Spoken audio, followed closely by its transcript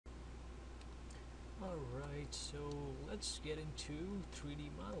Alright, so let's get into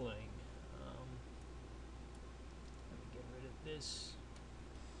 3D modeling. Let me get rid of this.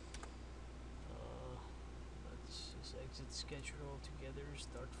 Let's just exit Sketcher altogether,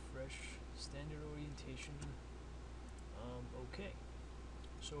 start fresh, standard orientation. Okay,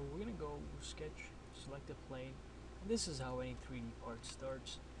 so we're gonna go sketch, select a plane. And this is how any 3D part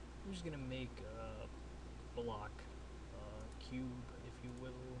starts. We're just gonna make a block, cube, if you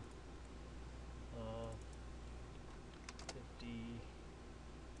will.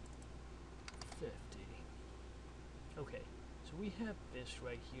 50. Okay, so we have this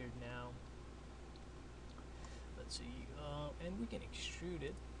right here now. Let's see, and we can extrude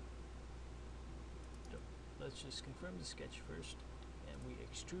it. So let's just confirm the sketch first, and we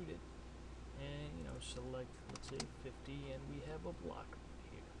extrude it, and select, let's say 50, and we have a block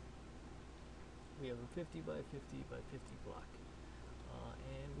here. We have a 50 by 50 by 50 block,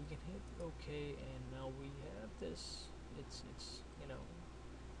 and we can hit OK, and now we have this. It's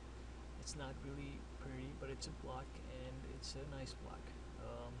it's not really pretty, but it's a block, and it's a nice block.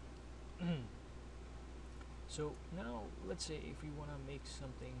 So now let's say if we want to make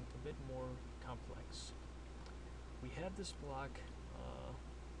something a bit more complex, we have this block.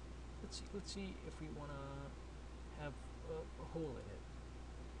 Let's see if we want to have a hole in it.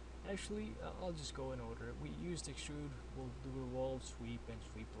 Actually, I'll just go in order. We used Extrude. We'll do Revolve, Sweep, and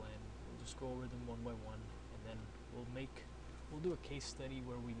Sweep Blend. We'll just go over them one by one, and then we'll do a case study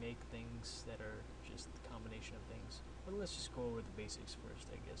where we make things that are just a combination of things. But let's just go over the basics first,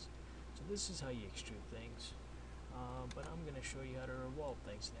 I guess. So this is how you extrude things. But I'm gonna show you how to revolve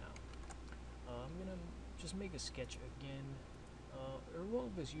things now. I'm gonna just make a sketch again.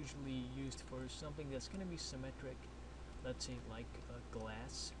 Revolve is usually used for something that's gonna be symmetric. Let's say like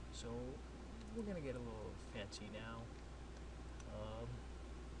glass. So we're gonna get a little fancy now.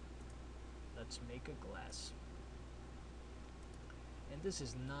 Let's make a glass. And this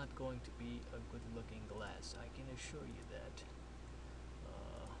is not going to be a good looking glass, I can assure you that.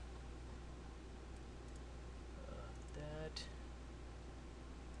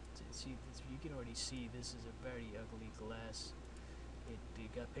 See, you can already see this is a very ugly glass.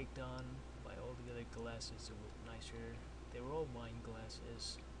 It got picked on by all the other glasses that were nicer. They were all wine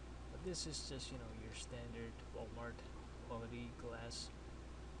glasses, but this is just your standard Walmart quality glass.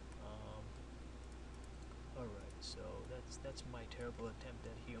 Alright, so that's my terrible attempt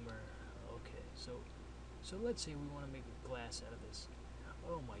at humor. Okay, so let's say we want to make a glass out of this.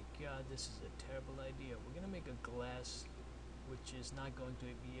 Oh my god, this is a terrible idea. We're gonna make a glass which is not going to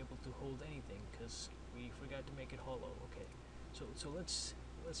be able to hold anything because we forgot to make it hollow. Okay, so let's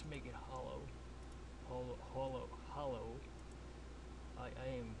make it hollow. I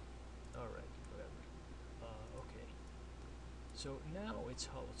am alright, whatever. Okay, so now it's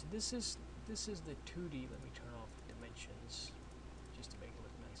hollow. So this is the 2D. Let me turn off dimensions just to make it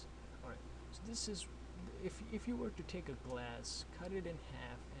look nice. Alright, so this is, if you were to take a glass, cut it in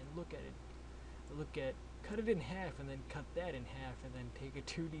half, and cut it in half, and then cut that in half, and then take a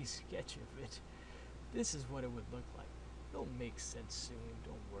 2D sketch of it, this is what it would look like. It'll make sense soon,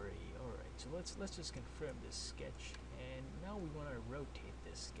 don't worry. Alright, so let's just confirm this sketch, and now we want to rotate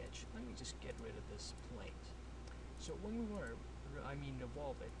this sketch. Let me just get rid of this plane. So when we want to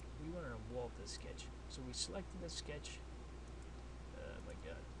evolve it, we want to evolve the sketch. So we selected the sketch. My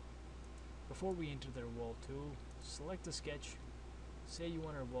god. Before we enter the revolve tool, select the sketch, say you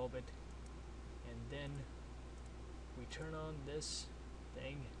want to revolve it, and then we turn on this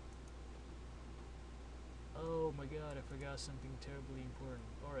thing. Oh my god, I forgot something terribly important.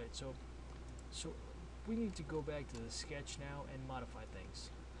 Alright, so we need to go back to the sketch now and modify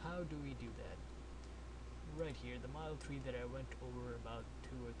things. How do we do that? Right here, the model tree that I went over about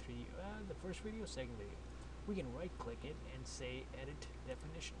 2 or 3, the first video, second video. We can right click it and say edit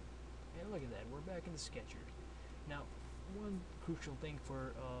definition. And look at that, we're back in the sketcher. Now, one crucial thing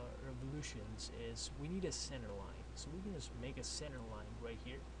for revolutions is we need a center line. So we can just make a center line right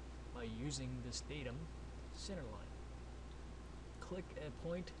here by using this datum center line. Click a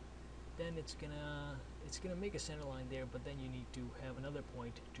point, then it's gonna make a center line there, but then you need to have another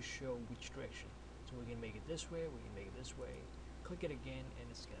point to show which direction. So we can make it this way, we can make it this way. Click it again, and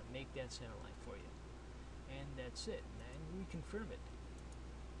it's gonna make that center line for you. And that's it. And we confirm it.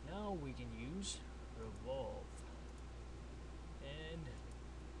 Now we can use revolve. And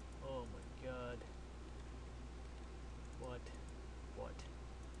oh my god, what?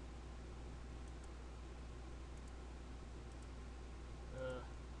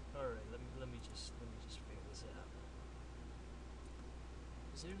 Alright, let me just figure this out.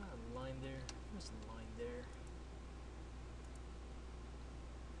 Is there not a line there? There's a line there.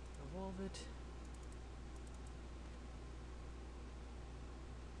 Revolve it.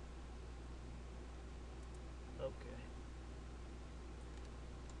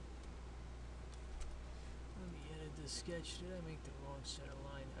 sketch. Did I make the wrong center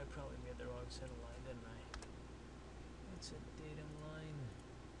line? I probably made the wrong center line, didn't I? It's a datum line.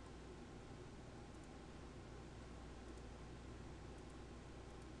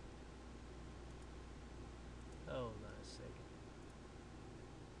 Hold on a second.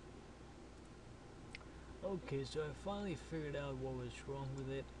 Okay, so I finally figured out what was wrong with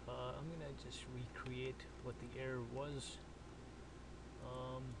it. I'm gonna just recreate what the error was.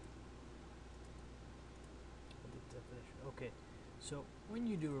 The definition. Okay, so when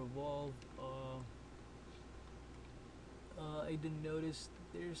you do revolve, I didn't notice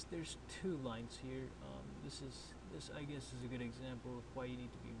there's two lines here. This I guess is a good example of why you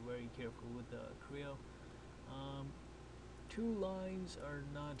need to be very careful with the Creo. Two lines are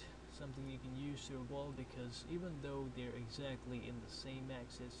not something you can use to revolve, because even though they're exactly in the same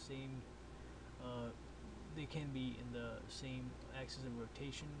axis, they can be in the same axis of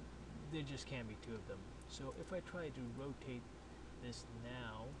rotation, there just can't be two of them. So if I try to rotate this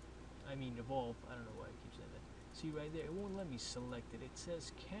now, I mean revolve, I don't know why I keep saying that. See right there, it won't let me select it. It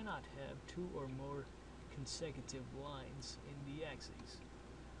says cannot have two or more consecutive lines in the axes,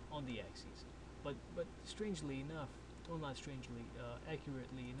 on the axes. But strangely enough, well, not strangely,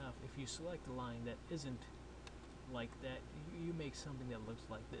 accurately enough, if you select a line that isn't like that, you make something that looks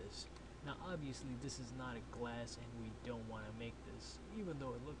like this. Now obviously this is not a glass and we don't want to make this, even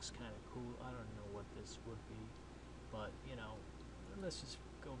though it looks kind of cool. I don't know what this would be, but you know, let's just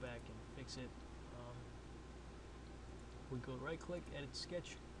go back and fix it. We go right click, edit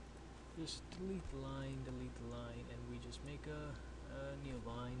sketch, just delete the line, and we just make a new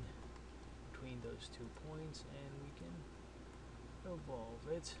line between those 2 points, and we can revolve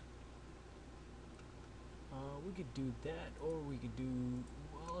it. We could do that, or we could do,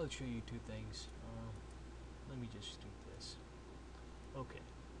 well, I'll show you two things. Let me just do this. Okay,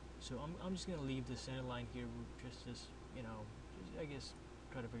 so I'm just gonna leave the center line here, just you know, I guess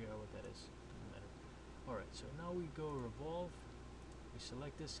try to figure out what that is. Doesn't matter. Alright, so now we go revolve, we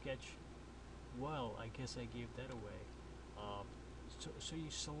select this sketch. Well, I guess I gave that away. So you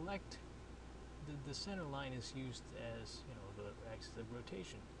select the center line is used as, you know, the axis of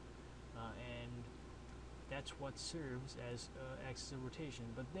rotation, and that's what serves as axis of rotation.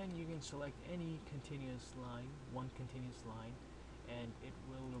 But then you can select any continuous line, one continuous line, and it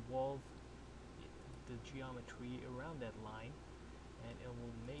will revolve the geometry around that line, and it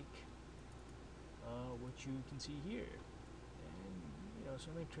will make what you can see here. And you know,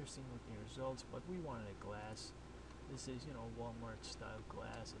 some interesting looking results, but we wanted a glass. This is, you know, Walmart style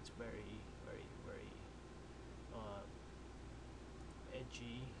glass. It's very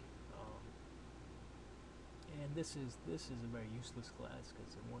edgy, and this is a very useless glass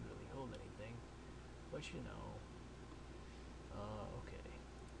because it won't really hold anything. But you know, okay,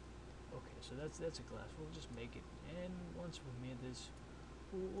 so that's a glass. We'll just make it, and once we made this,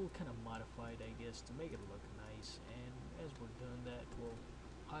 we'll kind of modify it, I guess, to make it look nice. And as we're doing that, we'll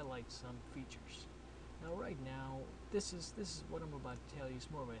highlight some features. Now right now, this is what I'm about to tell you. It's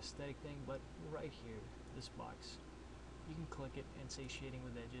more of an aesthetic thing, but right here, this box, you can click it and say shading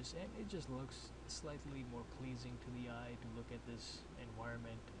with edges, and it just looks slightly more pleasing to the eye to look at this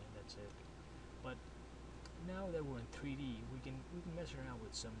environment, and that's it. But now that we're in 3D, we can mess around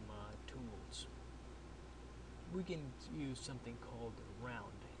with some tools. We can use something called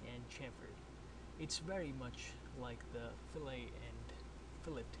round and chamfer. It's very much like the fillet and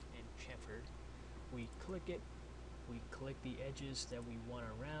chamfer. We click it, we click the edges that we want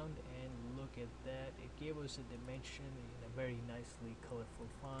around, and look at that. It gave us a dimension in a very nicely colorful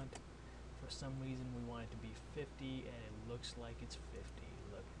font. For some reason we want it to be 50, and it looks like it's 50.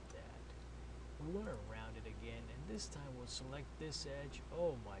 Look at that. We want to round it again, and this time we'll select this edge.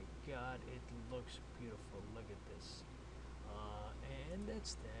 Oh my god, it looks beautiful. Look at this. And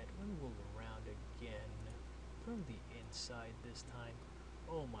that's that. When we'll round again from the inside this time.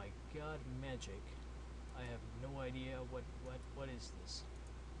 Oh my god, magic. I have no idea what is this.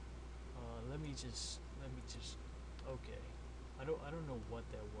 Let me just okay. I don't know what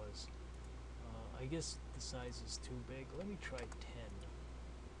that was. I guess the size is too big. Let me try 10.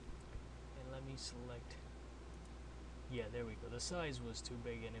 And let me select. Yeah, there we go. The size was too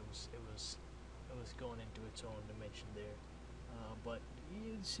big, and it was going into its own dimension there. But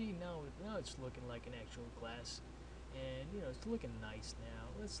you see now it's looking like an actual glass, and you know, it's looking nice now.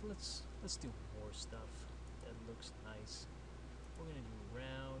 Let's do more stuff that looks nice. We're gonna do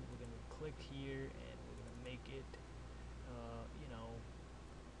round. We're gonna click here, and we're gonna make it. You know,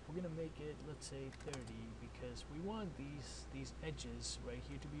 we're gonna make it, let's say 30, because we want these edges right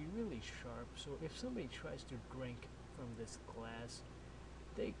here to be really sharp. So if somebody tries to drink from this glass,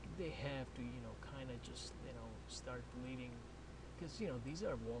 they have to, you know, kind of just, you know, start bleeding, because you know these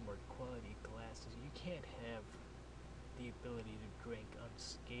are Walmart quality glasses. You can't have the ability to drink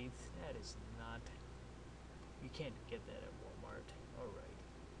unscathed. That is not. You can't get that at Walmart. All right.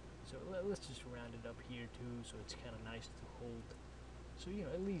 So let's just round it up here too, so it's kind of nice to hold. So you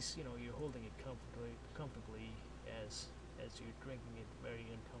know, at least you know you're holding it comfortably as you're drinking it very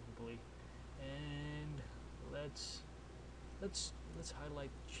uncomfortably. And let's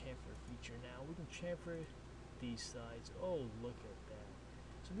highlight the chamfer feature now. We can chamfer these sides. Oh, look at that.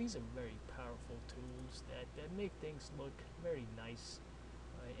 So these are very powerful tools that make things look very nice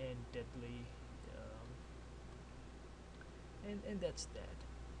and deadly. And that's that.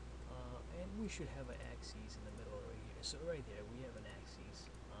 And we should have an axis in the middle right here. So right there, we have an axis.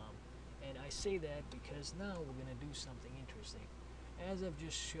 And I say that because now we're going to do something interesting. As I've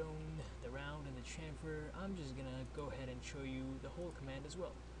just shown the round and the chamfer, I'm just going to go ahead and show you the hole command as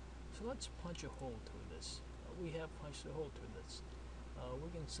well. So let's punch a hole through this. We have punched a hole through this. We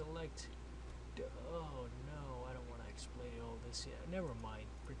can select... Oh no, I don't want to explain all this yet. Never mind.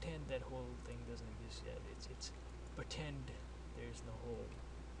 Pretend that whole thing doesn't exist yet. It's pretend there's no hole,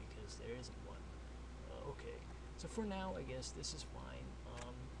 because there isn't one. Okay, so for now I guess this is fine.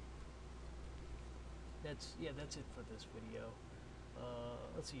 That's it for this video.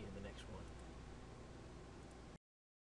 Let's see you in the next one.